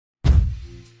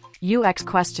UX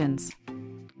questions.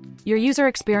 Your user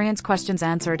experience questions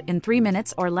answered in 3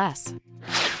 minutes or less.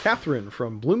 Catherine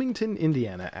from Bloomington,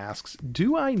 Indiana asks,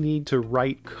 do I need to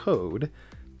write code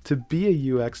to be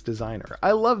a UX designer?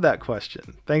 I love that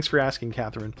question. Thanks for asking,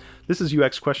 Catherine. This is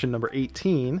UX question number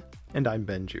 18, and I'm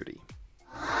Ben Judy.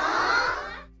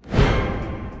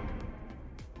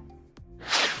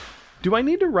 Do I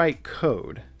need to write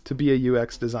code to be a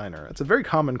UX designer? It's a very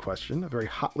common question, a very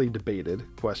hotly debated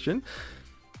question.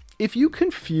 If you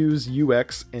confuse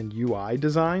UX and UI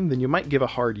design, then you might give a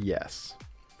hard yes.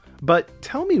 But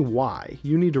tell me why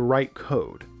you need to write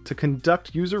code to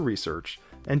conduct user research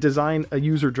and design a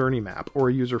user journey map or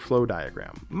a user flow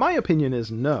diagram. My opinion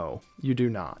is no, you do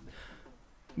not.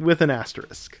 With an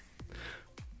asterisk.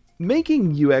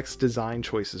 Making UX design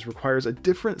choices requires a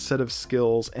different set of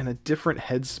skills and a different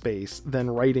headspace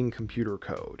than writing computer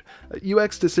code.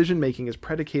 UX decision making is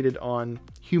predicated on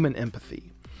human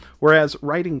empathy, whereas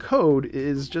writing code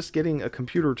is just getting a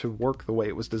computer to work the way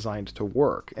it was designed to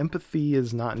work. Empathy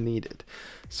is not needed.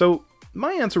 So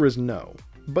my answer is no.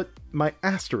 But my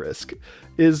asterisk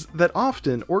is that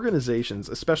often organizations,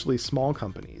 especially small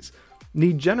companies,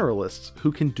 need generalists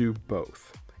who can do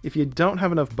both. If you don't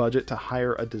have enough budget to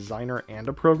hire a designer and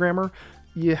a programmer,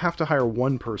 you have to hire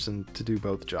one person to do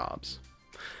both jobs.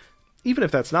 Even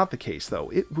if that's not the case, though,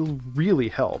 it will really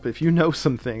help if you know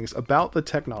some things about the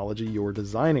technology you're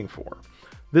designing for.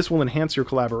 This will enhance your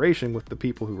collaboration with the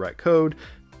people who write code,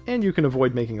 and you can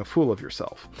avoid making a fool of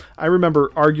yourself. I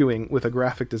remember arguing with a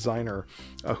graphic designer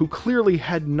who clearly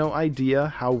had no idea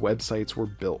how websites were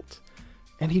built.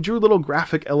 And he drew little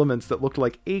graphic elements that looked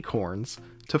like acorns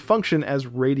to function as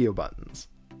radio buttons.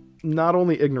 Not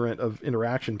only ignorant of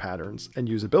interaction patterns and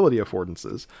usability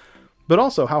affordances, but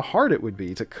also how hard it would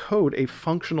be to code a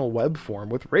functional web form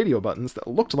with radio buttons that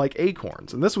looked like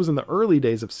acorns. And this was in the early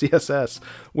days of CSS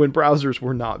when browsers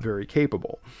were not very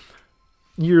capable.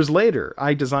 Years later,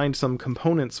 I designed some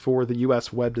components for the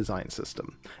US web design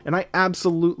system, and I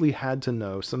absolutely had to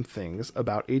know some things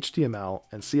about HTML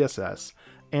and CSS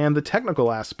and the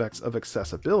technical aspects of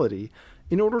accessibility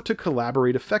in order to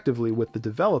collaborate effectively with the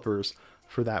developers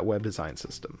for that web design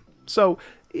system. So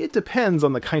it depends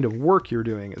on the kind of work you're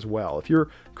doing as well. If you're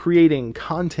creating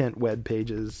content web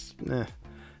pages,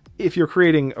 If you're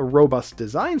creating a robust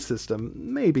design system,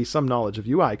 maybe some knowledge of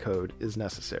UI code is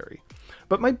necessary.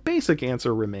 But my basic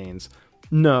answer remains,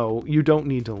 no, you don't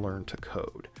need to learn to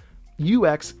code.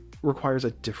 UX requires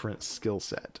a different skill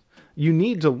set. You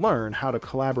need to learn how to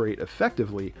collaborate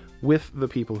effectively with the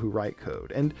people who write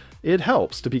code, and it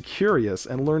helps to be curious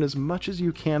and learn as much as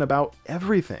you can about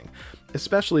everything,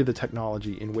 especially the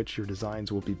technology in which your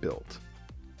designs will be built.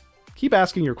 Keep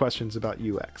asking your questions about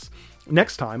UX.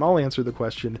 Next time, I'll answer the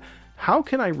question, how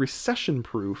can I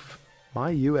recession-proof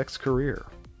my UX career?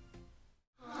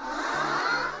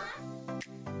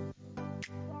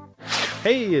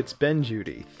 Hey, it's Ben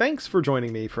Judy. Thanks for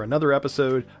joining me for another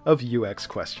episode of UX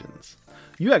Questions.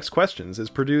 UX Questions is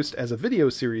produced as a video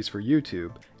series for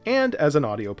YouTube and as an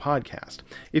audio podcast.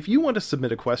 If you want to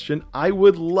submit a question, I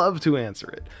would love to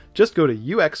answer it. Just go to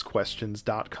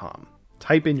uxquestions.com,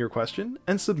 type in your question,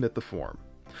 and submit the form.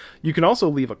 You can also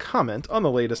leave a comment on the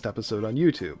latest episode on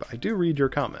YouTube. I do read your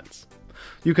comments.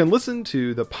 You can listen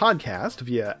to the podcast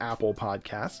via Apple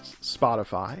Podcasts,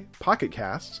 Spotify, Pocket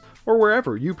Casts, or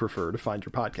wherever you prefer to find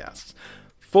your podcasts.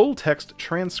 Full text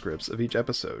transcripts of each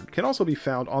episode can also be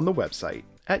found on the website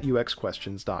at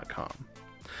uxquestions.com.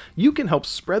 You can help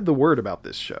spread the word about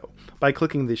this show by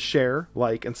clicking the share,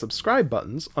 like, and subscribe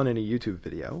buttons on any YouTube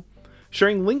video,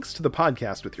 sharing links to the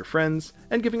podcast with your friends,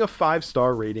 and giving a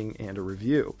 5-star rating and a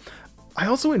review. I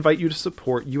also invite you to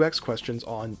support UX Questions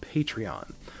on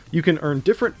Patreon. You can earn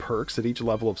different perks at each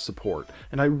level of support,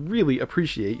 and I really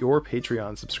appreciate your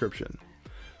Patreon subscription.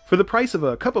 For the price of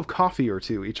a cup of coffee or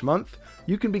two each month,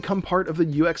 you can become part of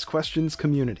the UX Questions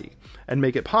community and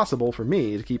make it possible for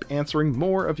me to keep answering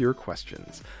more of your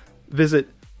questions. Visit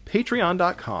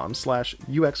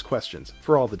patreon.com/UXQuestions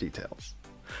for all the details.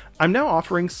 I'm now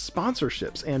offering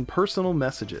sponsorships and personal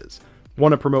messages.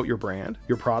 Want to promote your brand,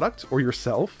 your product, or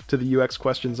yourself to the UX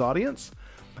Questions audience?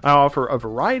 I offer a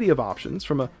variety of options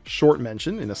from a short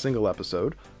mention in a single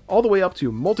episode, all the way up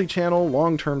to multi-channel,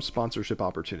 long-term sponsorship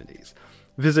opportunities.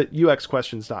 Visit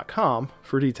uxquestions.com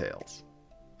for details.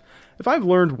 If I've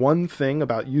learned one thing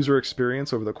about user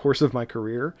experience over the course of my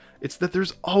career, it's that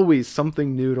there's always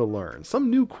something new to learn, some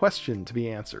new question to be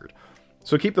answered.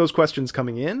 So keep those questions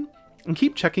coming in, and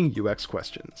keep checking UX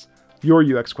Questions. Your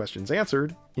UX questions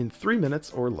answered in 3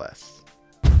 minutes or less.